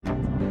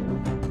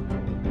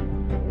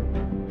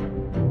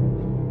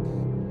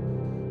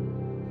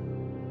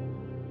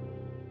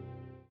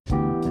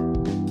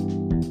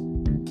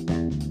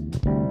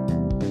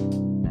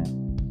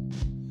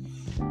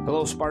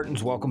Hello,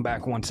 Spartans. Welcome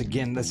back once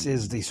again. This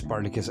is the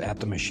Spartacus at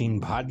the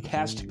Machine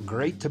podcast.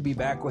 Great to be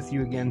back with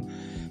you again.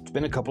 It's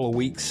been a couple of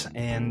weeks,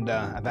 and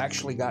I've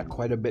actually got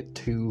quite a bit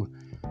to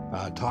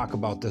talk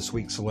about this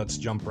week, so let's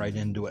jump right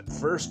into it.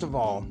 First of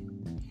all,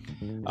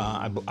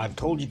 I've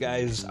told you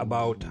guys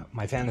about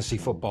my fantasy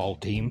football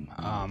team.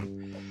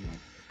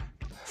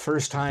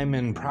 First time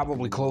in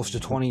probably close to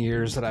 20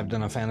 years that I've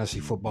done a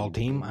fantasy football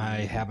team. I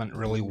haven't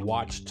really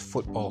watched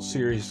football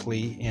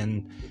seriously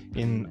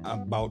in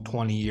about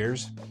 20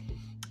 years.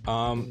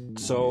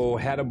 So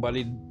had a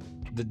buddy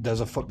that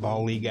does a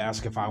football league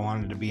ask if I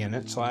wanted to be in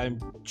it. So I'm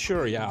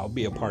sure, I'll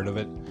be a part of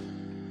it.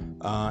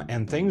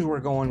 And things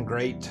were going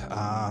great.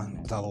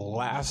 The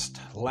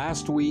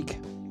last week,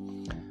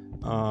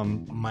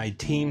 my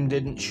team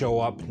didn't show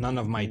up. None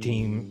of my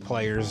team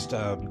players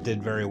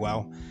did very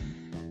well.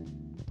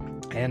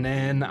 And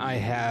then I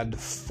had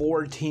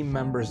 4 team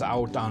members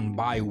out on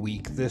bye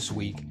week this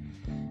week.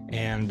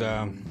 And,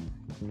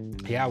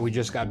 we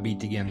just got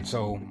beat again.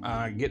 So,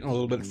 getting a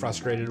little bit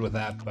frustrated with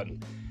that, but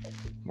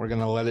we're going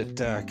to let it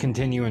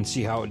continue and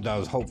see how it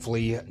does.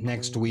 Hopefully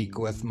next week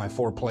with my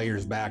 4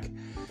 players back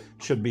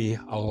should be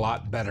a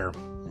lot better.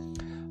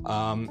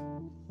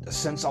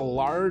 Since a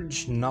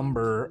large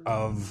number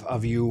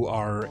of you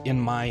are in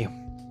my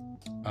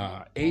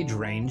age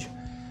range,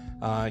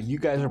 you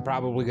guys are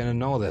probably going to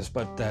know this,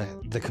 but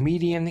the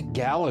comedian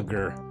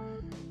Gallagher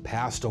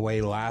passed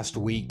away last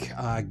week.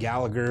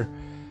 Gallagher,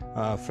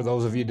 for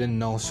those of you who didn't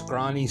know,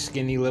 scrawny,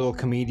 skinny little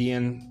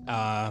comedian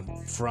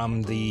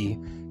from the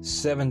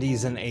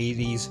 70s and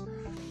 80s.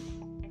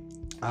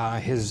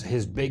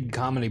 His big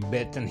comedy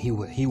bit, and he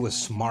was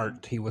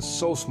smart. He was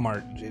so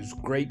smart. He was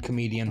a great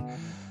comedian,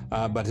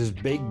 but his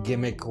big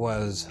gimmick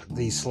was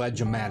the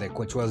Sledge-O-Matic,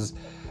 which was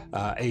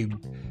a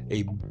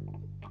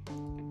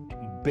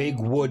big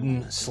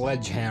wooden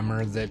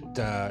sledgehammer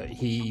that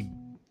he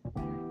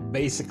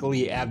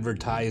basically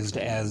advertised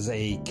as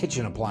a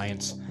kitchen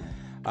appliance,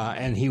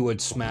 and he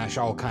would smash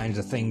all kinds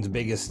of things.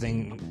 Biggest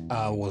thing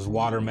was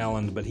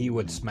watermelons, but he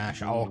would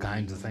smash all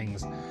kinds of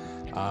things,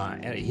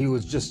 and he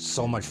was just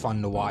so much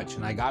fun to watch.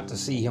 And I got to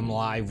see him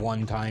live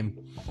one time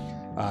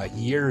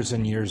years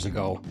and years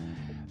ago,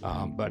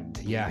 but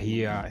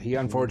he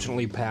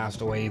unfortunately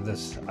passed away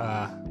this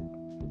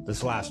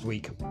last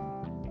week.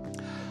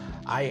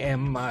 I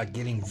am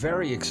getting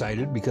very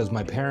excited because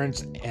my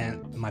parents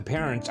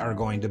are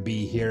going to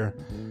be here.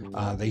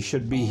 They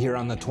should be here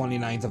on the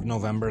 29th of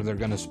November. They're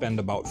going to spend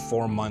about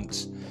 4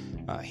 months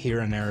here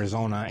in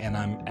Arizona, and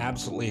I'm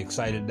absolutely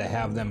excited to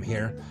have them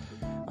here.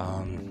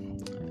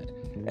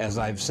 As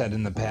I've said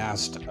in the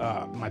past,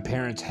 my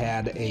parents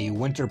had a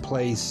winter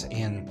place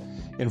in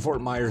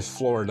Fort Myers,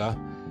 Florida,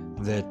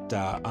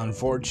 that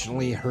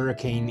unfortunately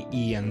Hurricane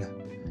Ian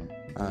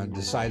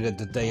decided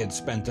that they had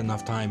spent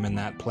enough time in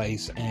that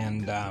place,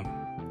 and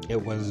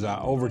it was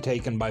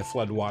overtaken by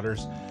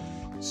floodwaters.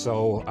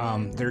 So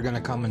they're going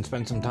to come and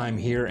spend some time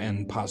here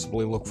and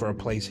possibly look for a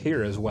place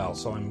here as well.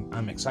 So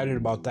I'm excited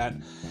about that.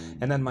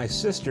 And then my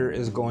sister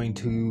is going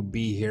to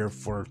be here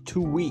for 2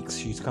 weeks.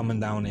 She's coming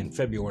down in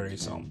February,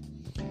 so I'm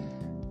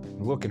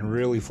looking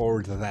really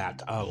forward to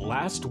that.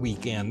 Last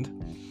weekend,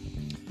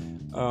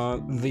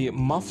 the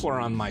muffler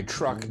on my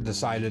truck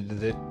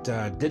decided that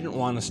it didn't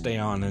want to stay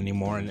on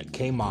anymore, and it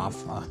came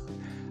off.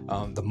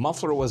 The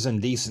muffler was in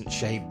decent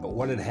shape, but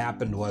what had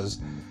happened was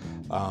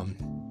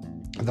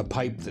the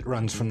pipe that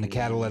runs from the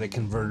catalytic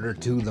converter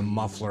to the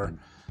muffler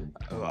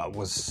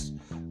was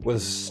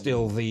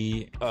still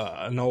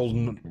an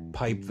old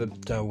pipe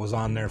that was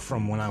on there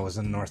from when I was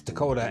in North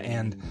Dakota,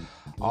 and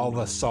all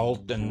the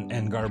salt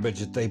and garbage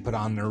that they put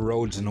on their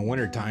roads in the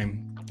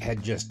wintertime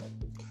had just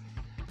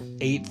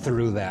ate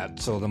through that,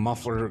 so the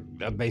muffler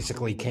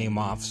basically came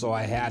off. So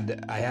I had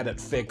it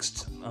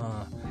fixed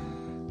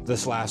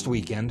this last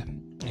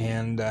weekend,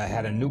 and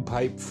had a new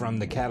pipe from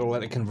the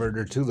catalytic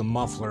converter to the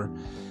muffler.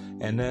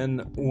 And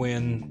then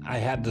when I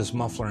had this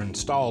muffler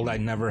installed, I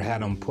never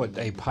had them put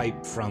a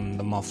pipe from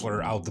the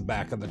muffler out the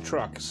back of the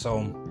truck,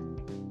 so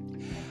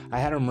I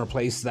had them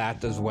replace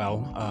that as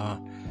well.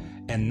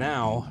 And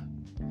now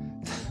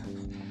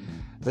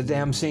the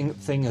damn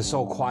thing is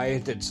so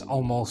quiet, it's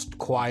almost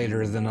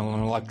quieter than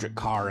an electric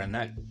car, and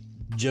that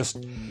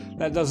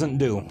doesn't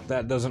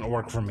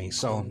work for me.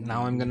 So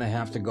now I'm going to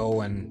have to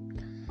go and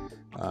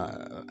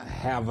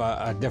have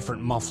a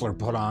different muffler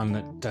put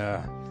on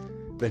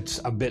that's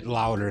a bit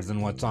louder than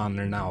what's on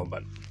there now.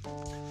 But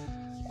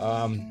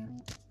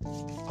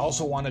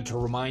also wanted to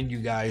remind you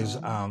guys,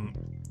 I'm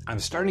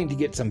starting to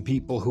get some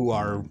people who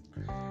are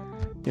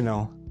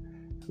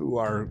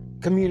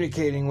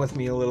communicating with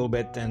me a little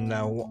bit, and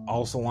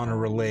also want to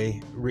relay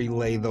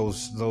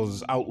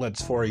those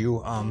outlets for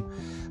you.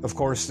 Of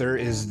course, there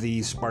is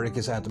the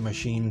Spartacus at the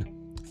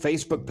Machine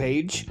Facebook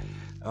page.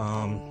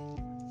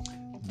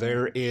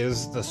 There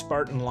is the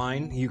Spartan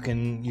line. You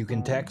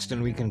can text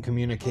and we can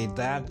communicate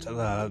that.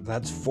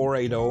 That's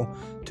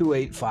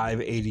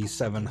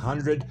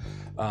 480-285-8700.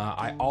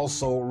 I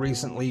also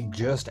recently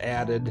just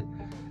added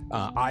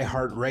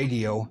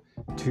iHeartRadio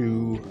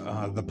to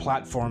the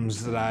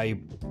platforms that I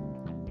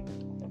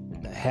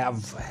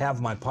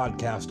have my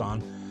podcast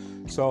on.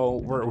 So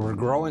we're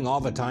growing all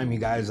the time, you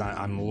guys.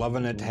 I'm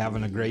loving it,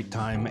 having a great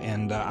time,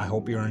 and I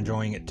hope you're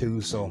enjoying it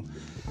too. So,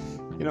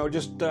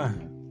 just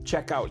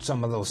check out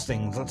some of those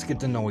things. Let's get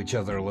to know each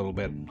other a little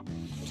bit.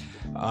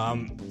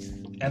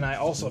 And I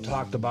also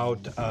talked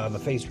about the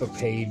Facebook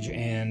page,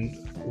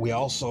 and we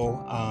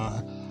also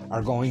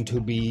are going to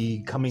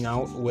be coming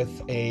out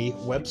with a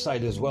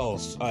website as well.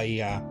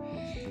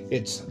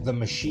 It's The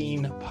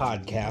Machine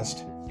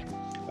Podcast.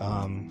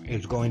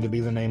 It's going to be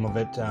the name of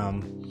it.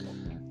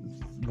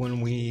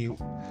 When we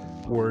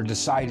were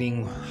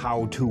deciding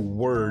how to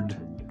word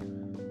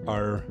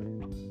our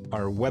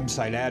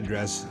website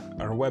address,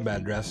 our web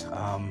address,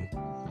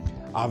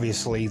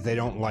 obviously they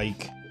don't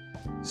like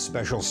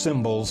special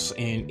symbols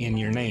in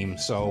your name.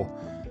 So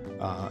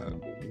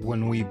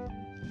when we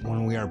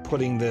are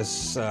putting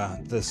this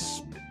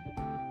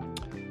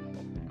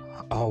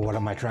what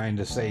am I trying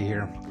to say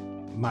here?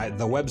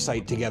 The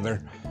website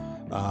together,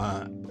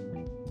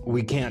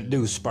 we can't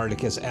do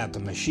Spartacus at the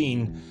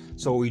Machine,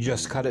 so we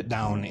just cut it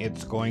down.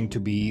 It's going to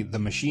be The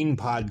Machine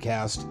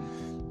Podcast,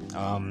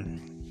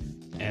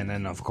 and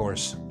then of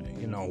course,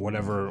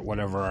 whatever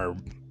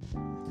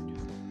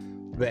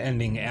the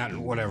ending at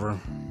whatever.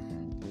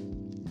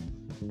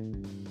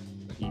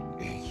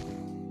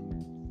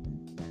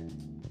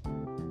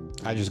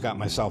 I just got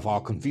myself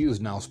all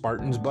confused now,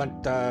 Spartans,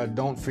 but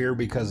don't fear,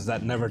 because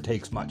that never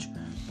takes much.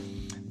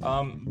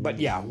 But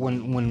yeah,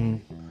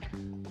 when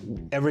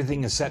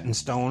everything is set in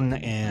stone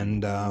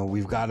and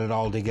we've got it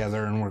all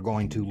together and we're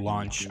going to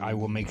launch, I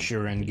will make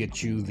sure and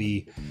get you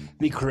the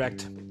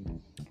correct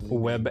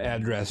web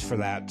address for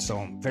that.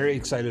 So very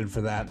excited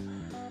for that.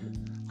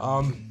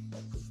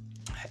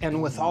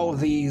 And with all of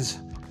these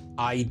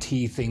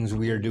IT things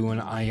we are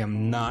doing, I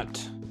am not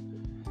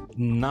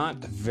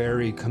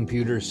very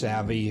computer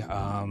savvy.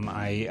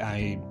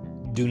 I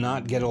do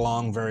not get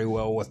along very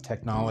well with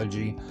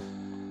technology.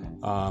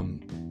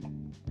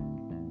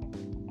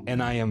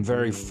 And I am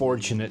very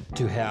fortunate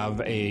to have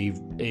a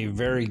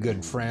very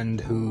good friend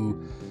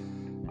who,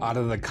 out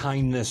of the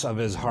kindness of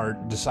his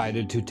heart,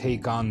 decided to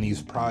take on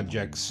these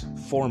projects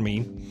for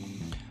me.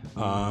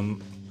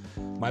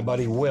 My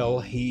buddy Will,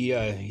 he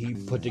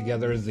put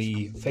together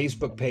the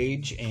Facebook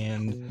page,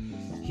 and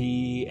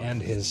he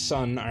and his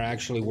son are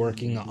actually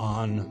working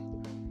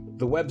on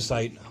the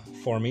website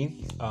for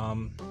me,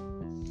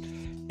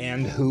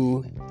 and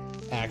who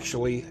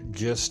actually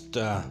just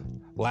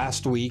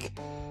last week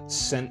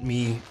sent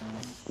me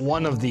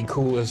one of the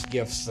coolest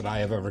gifts that I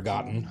have ever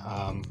gotten.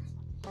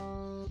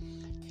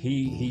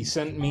 He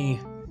sent me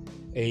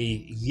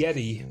a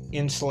Yeti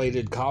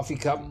insulated coffee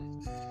cup,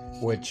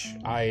 which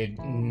I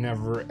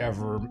never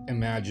ever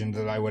imagined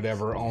that I would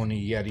ever own a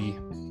Yeti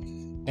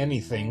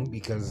anything,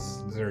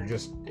 because they're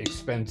just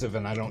expensive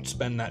and I don't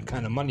spend that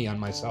kind of money on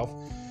myself.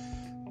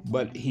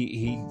 But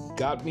he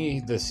got me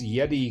this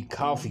Yeti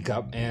coffee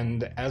cup,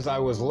 and as I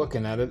was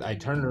looking at it, I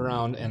turned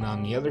around, and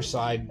on the other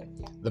side,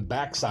 the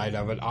back side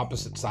of it,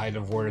 opposite side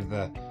of where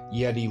the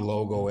Yeti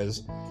logo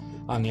is,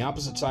 on the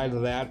opposite side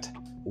of that,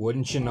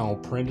 wouldn't you know,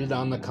 printed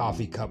on the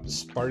coffee cup,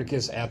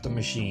 Spartacus at the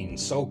Machine.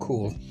 So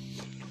cool.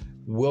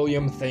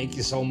 William, thank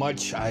you so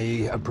much.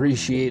 I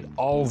appreciate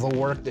all the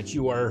work that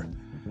you are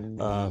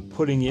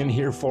putting in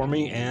here for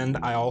me, and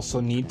I also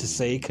need to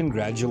say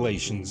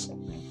congratulations.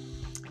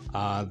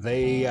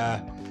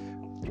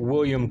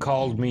 William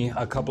called me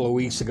a couple of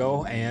weeks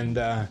ago and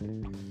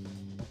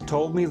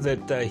told me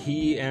that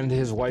he and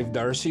his wife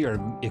Darcy are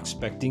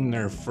expecting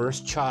their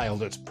first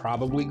child. It's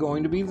probably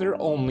going to be their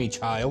only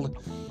child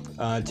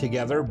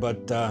together,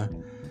 but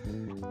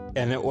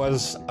and it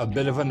was a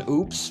bit of an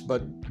oops,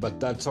 but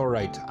that's all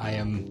right.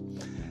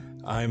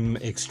 I'm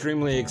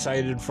extremely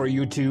excited for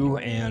you two,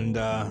 and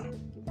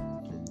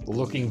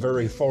looking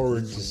very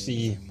forward to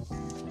see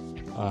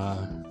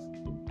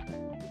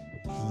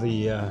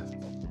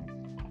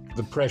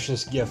the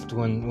precious gift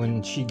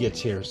when she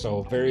gets here.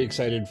 So very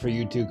excited for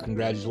you two.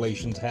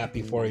 Congratulations,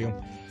 happy for you,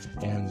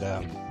 and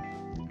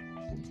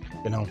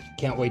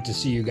can't wait to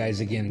see you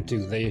guys again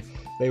too. They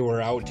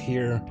were out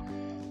here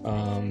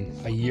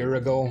a year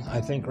ago, I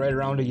think, right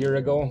around a year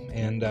ago,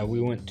 and we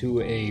went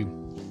to a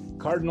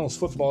Cardinals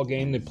football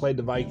game. They played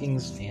the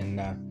Vikings, and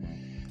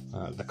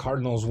the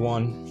Cardinals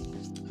won.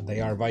 They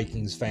are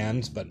Vikings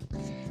fans, but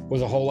it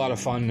was a whole lot of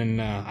fun,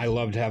 and I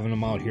loved having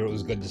them out here. It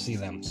was good to see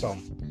them. So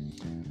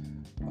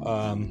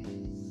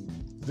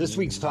this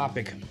week's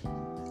topic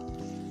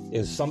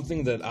is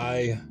something that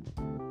I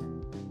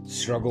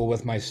struggle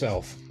with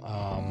myself.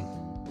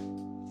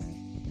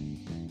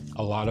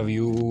 A lot of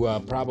you a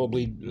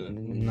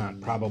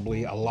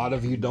lot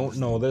of you don't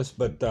know this,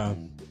 but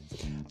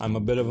I'm a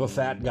bit of a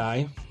fat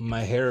guy.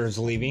 My hair is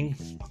leaving.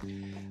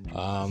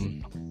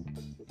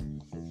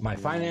 My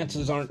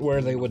finances aren't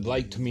where they would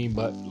like to me,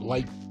 but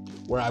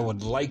where I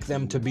would like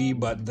them to be,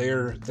 but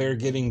they're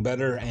getting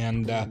better,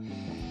 and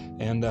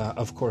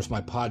of course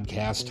my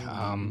podcast.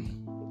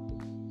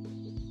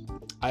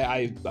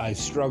 I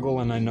struggle,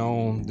 and I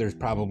know there's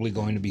probably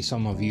going to be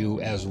some of you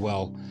as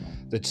well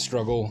that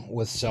struggle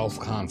with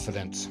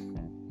self-confidence.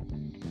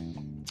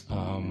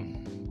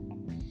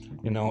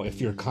 If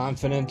your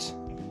confidence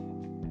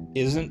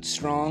isn't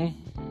strong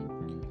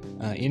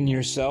in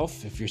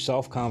yourself, if your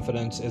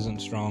self-confidence isn't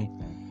strong,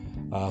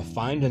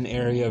 find an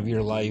area of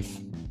your life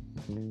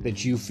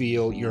that you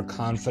feel your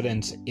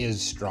confidence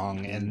is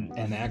strong.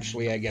 And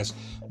actually, I guess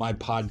my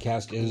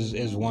podcast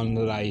is one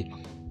that I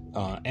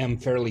am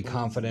fairly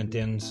confident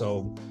in.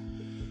 So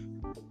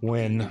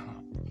when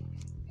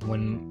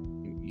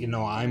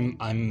I'm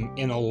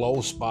in a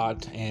low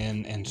spot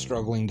and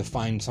struggling to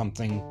find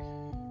something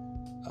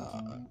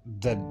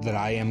that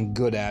I am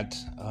good at,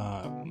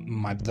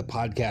 the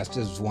podcast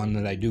is one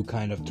that I do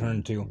kind of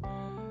turn to.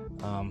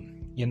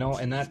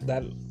 And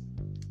that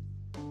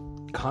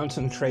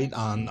concentrate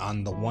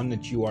on the one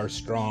that you are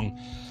strong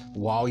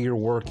while you're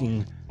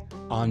working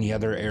on the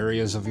other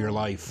areas of your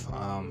life.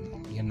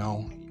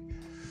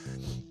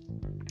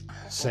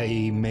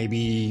 Say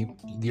maybe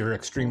you're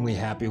extremely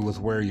happy with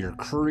where your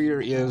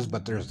career is,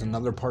 but there's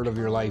another part of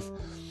your life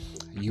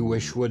you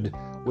wish would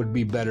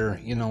be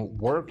better.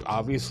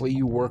 Obviously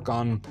you work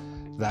on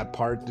that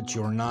part that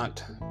you're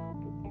not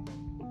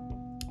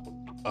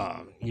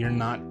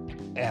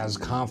as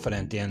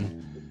confident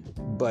in,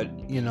 but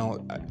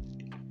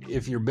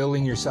if you're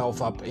building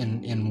yourself up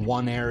in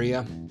one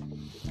area,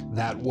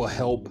 that will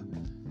help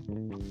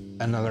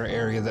another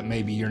area that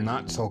maybe you're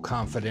not so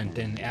confident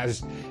in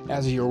as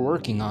you're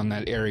working on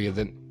that area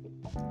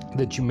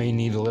that you may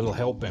need a little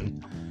help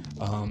in.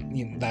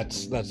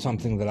 That's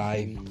something that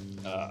I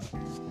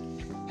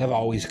have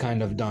always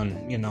kind of done.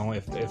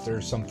 If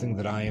there's something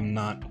that I am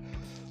not,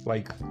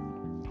 like,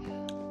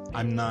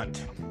 I'm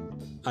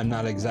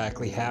not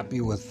exactly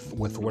happy with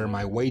where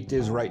my weight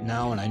is right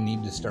now, and I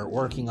need to start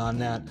working on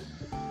that.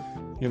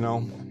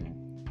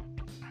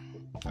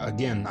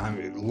 Again,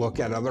 I look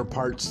at other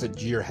parts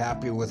that you're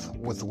happy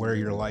with where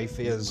your life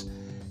is,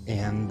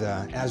 and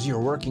as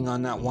you're working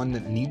on that one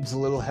that needs a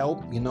little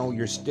help,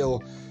 you're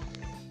still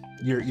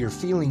you're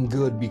feeling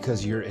good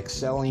because you're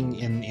excelling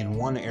in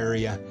one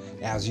area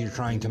as you're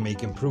trying to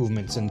make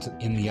improvements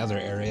in the other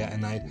area.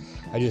 And I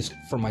just,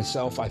 for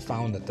myself, I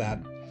found that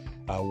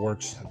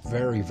works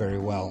very, very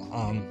well.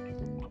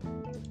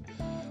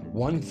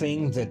 One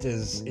thing that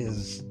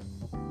is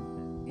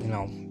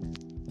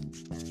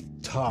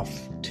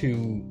tough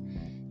to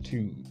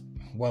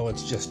well,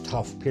 it's just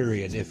tough,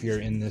 period, if you're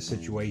in this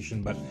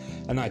situation.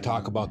 And I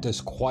talk about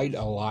this quite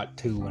a lot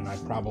too, and I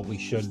probably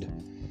should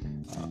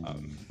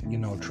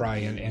try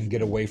and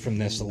get away from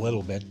this a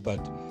little bit,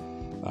 but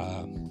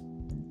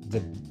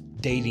the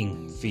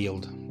dating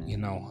field,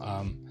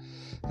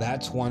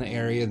 that's one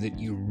area that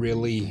you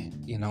really,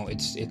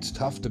 it's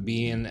tough to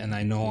be in. And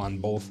I know on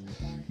both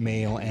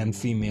male and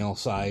female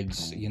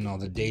sides,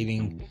 the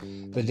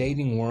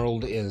dating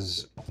world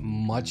is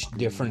much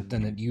different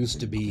than it used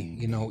to be,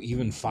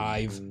 even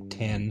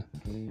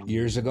 5-10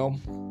 years ago.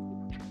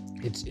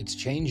 It's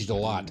changed a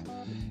lot.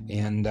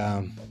 And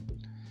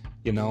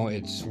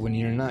it's when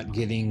you're not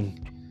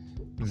getting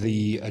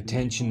the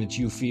attention that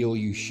you feel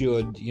you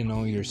should,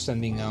 you're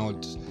sending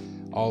out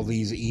all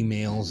these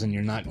emails and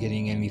you're not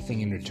getting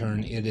anything in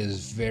return. It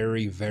is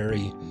very,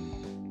 very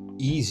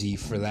easy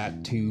for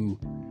that to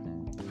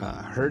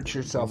hurt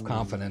your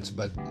self-confidence.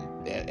 But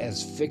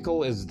as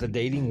fickle as the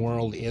dating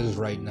world is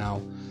right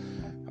now,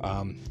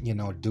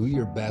 do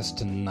your best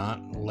to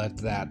not let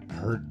that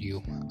hurt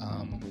you.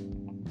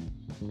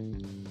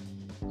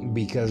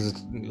 Because,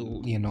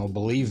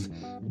 believe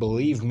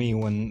me,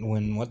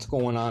 when what's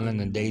going on in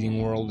the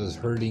dating world is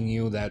hurting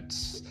you,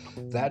 that's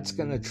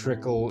going to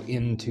trickle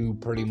into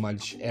pretty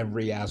much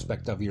every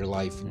aspect of your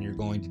life, and you're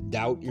going to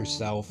doubt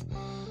yourself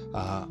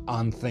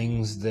on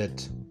things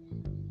that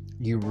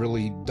you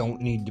really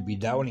don't need to be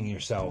doubting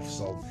yourself.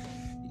 So,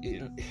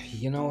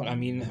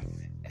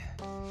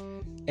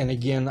 and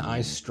again,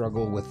 I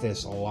struggle with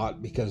this a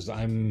lot because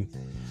I'm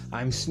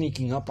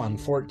sneaking up on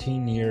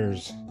 14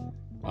 years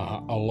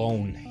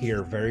alone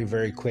here very,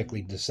 very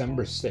quickly.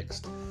 December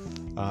 6th,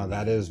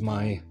 that is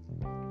my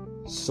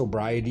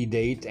sobriety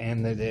date,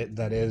 and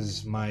that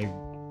is my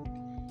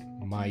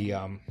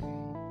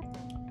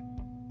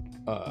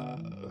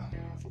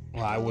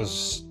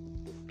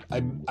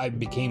I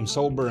became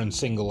sober and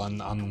single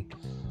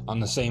on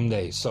the same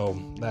day.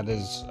 So that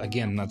is,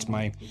 again, that's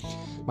my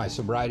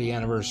sobriety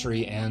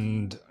anniversary,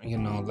 and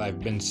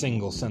I've been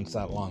single since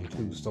that long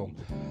too. So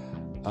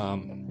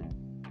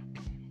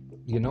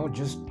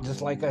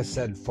just like I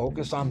said,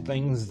 focus on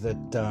things that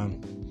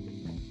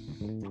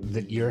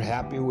you're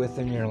happy with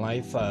in your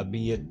life,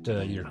 be it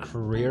your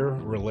career,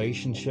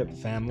 relationship,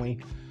 family,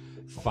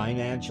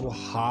 financial,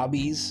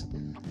 hobbies.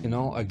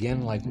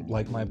 Again,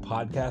 like my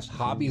podcast,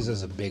 hobbies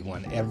is a big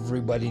one.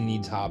 Everybody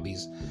needs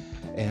hobbies.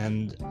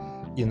 And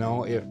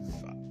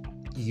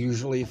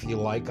if you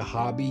like a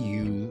hobby,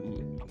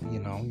 you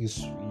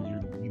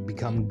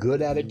become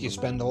good at it, you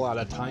spend a lot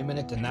of time in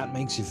it, and that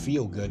makes you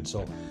feel good.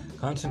 So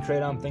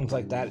concentrate on things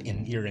like that.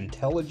 And your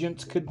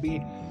intelligence could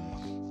be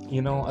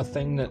a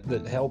thing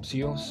that helps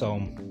you.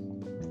 So,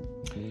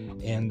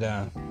 and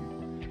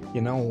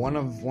one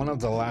of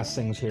the last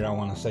things here I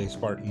want to say,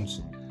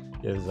 Spartans,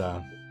 is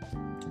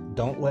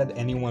don't let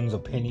anyone's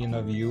opinion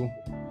of you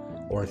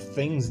or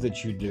things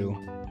that you do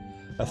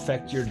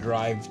affect your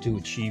drive to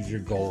achieve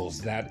your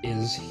goals. That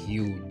is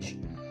huge.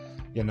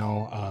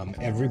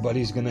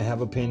 Everybody's going to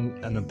have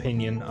an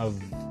opinion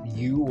of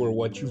you or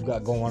what you've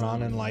got going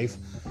on in life.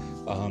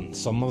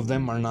 Some of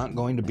them are not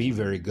going to be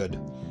very good,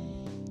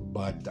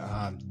 but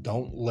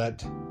don't let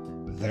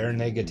their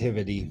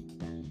negativity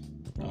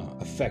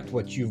affect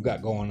what you've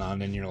got going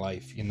on in your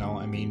life.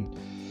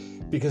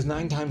 Because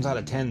 9 times out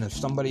of 10, if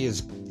somebody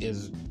is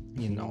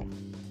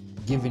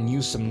giving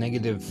you some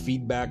negative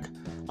feedback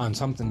on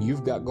something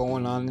you've got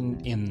going on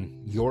in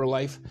your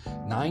life,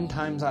 9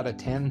 times out of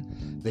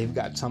 10, they've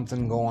got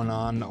something going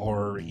on,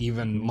 or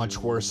even much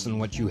worse than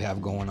what you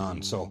have going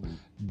on. So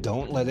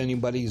don't let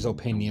anybody's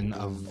opinion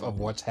of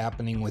what's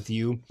happening with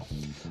you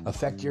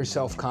affect your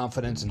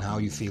self-confidence and how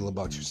you feel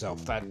about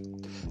yourself.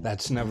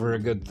 That's never a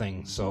good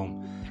thing.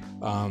 So,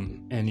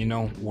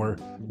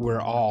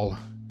 we're all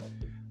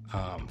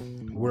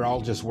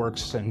just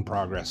works in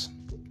progress.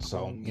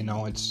 So,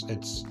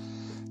 it's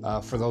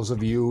for those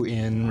of you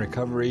in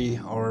recovery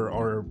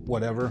or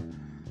whatever,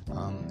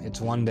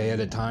 it's one day at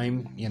a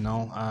time.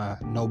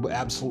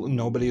 Absolutely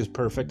nobody is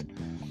perfect.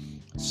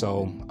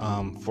 So,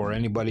 for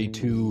anybody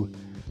to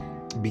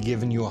be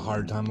giving you a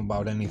hard time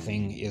about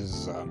anything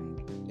is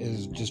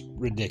just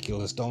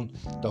ridiculous. Don't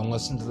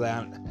listen to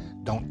that.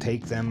 Don't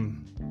take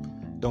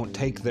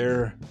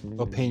their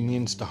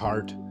opinions to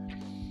heart.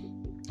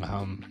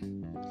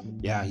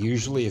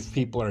 Usually if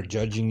people are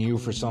judging you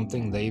for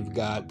something, they've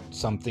got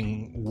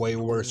something way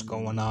worse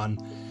going on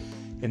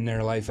in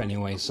their life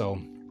anyway.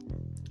 So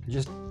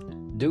just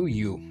do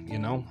you.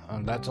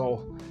 That's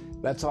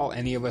all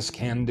any of us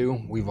can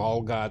do. We've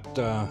all got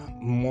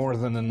more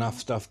than enough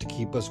stuff to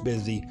keep us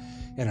busy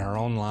in our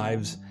own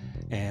lives,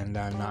 and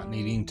not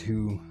needing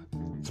to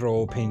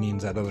throw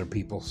opinions at other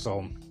people.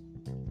 So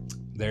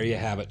there you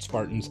have it,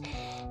 Spartans.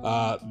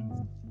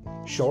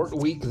 Short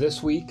week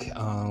this week.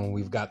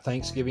 We've got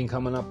Thanksgiving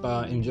coming up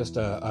in just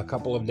a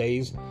couple of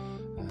days.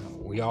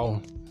 We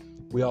all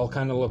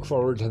kind of look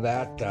forward to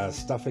that,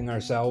 stuffing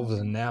ourselves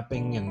and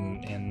napping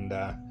and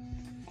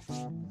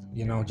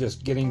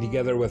just getting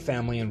together with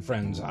family and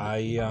friends.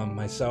 I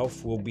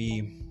myself will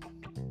be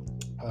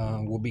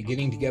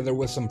getting together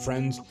with some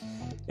friends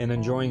and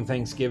enjoying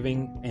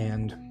Thanksgiving,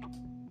 and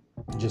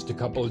just a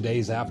couple of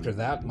days after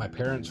that, my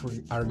parents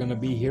are going to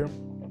be here,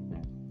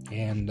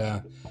 and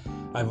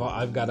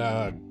I've got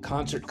a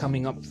concert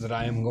coming up that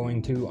I am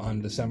going to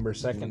on December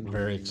 2nd.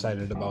 Very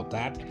excited about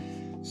that.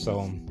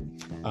 So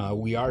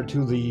we are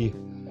to the,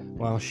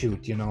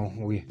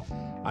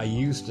 I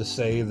used to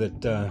say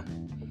that the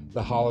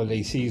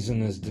holiday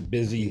season is the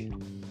busy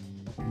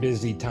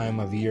time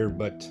of year,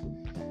 but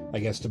I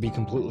guess to be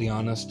completely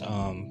honest,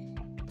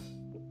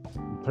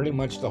 pretty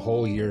much the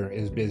whole year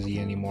is busy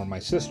anymore. My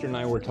sister and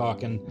I were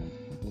talking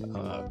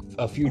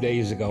a few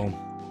days ago,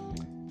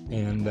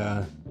 and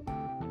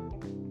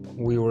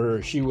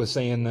she was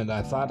saying that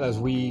I thought as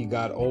we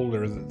got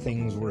older that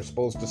things were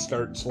supposed to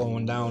start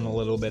slowing down a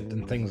little bit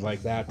and things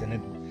like that, and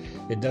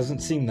it doesn't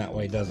seem that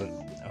way, does it?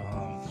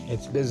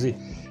 It's busy.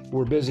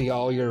 We're busy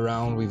all year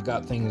round. We've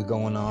got things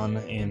going on,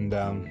 and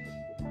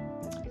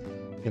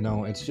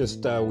it's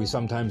just we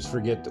sometimes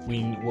forget that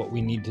what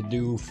we need to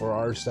do for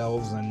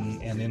ourselves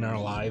and in our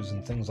lives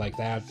and things like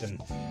that,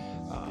 and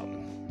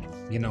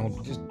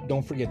just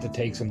don't forget to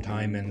take some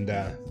time and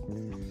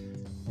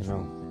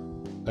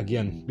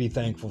again, be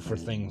thankful for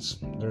things.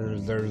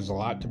 There's a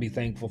lot to be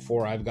thankful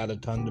for. I've got a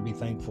ton to be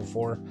thankful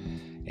for,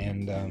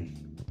 and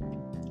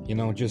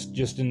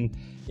just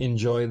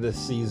enjoy this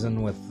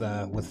season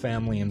with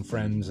family and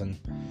friends. And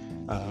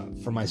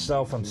for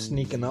myself, I'm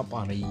sneaking up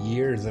on a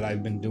year that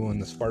I've been doing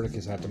the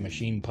Spartacus at the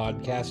Machine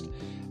podcast.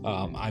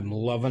 I'm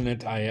loving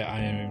it. I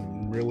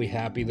am really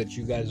happy that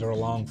you guys are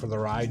along for the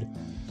ride.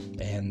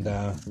 And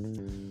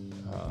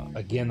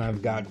again,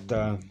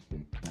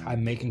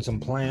 I'm making some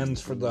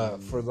plans for the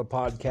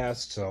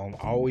podcast, so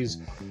always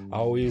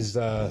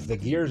the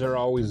gears are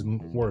always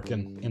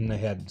working in the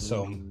head.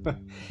 So,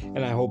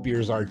 and I hope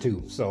yours are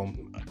too. So,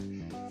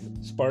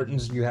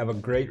 Spartans, you have a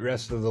great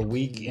rest of the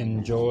week.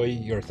 Enjoy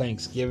your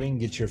Thanksgiving.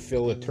 Get your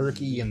fill of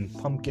turkey and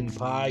pumpkin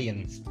pie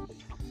and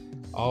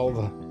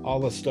all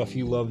the stuff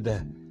you love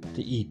to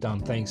eat on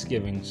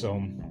Thanksgiving.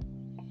 So,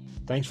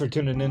 thanks for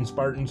tuning in,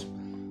 Spartans.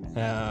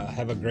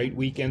 Have a great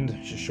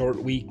weekend,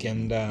 short week,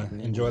 and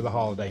enjoy the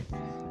holiday.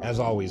 As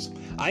always,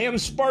 I am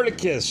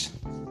Spartacus.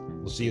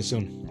 We'll see you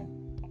soon.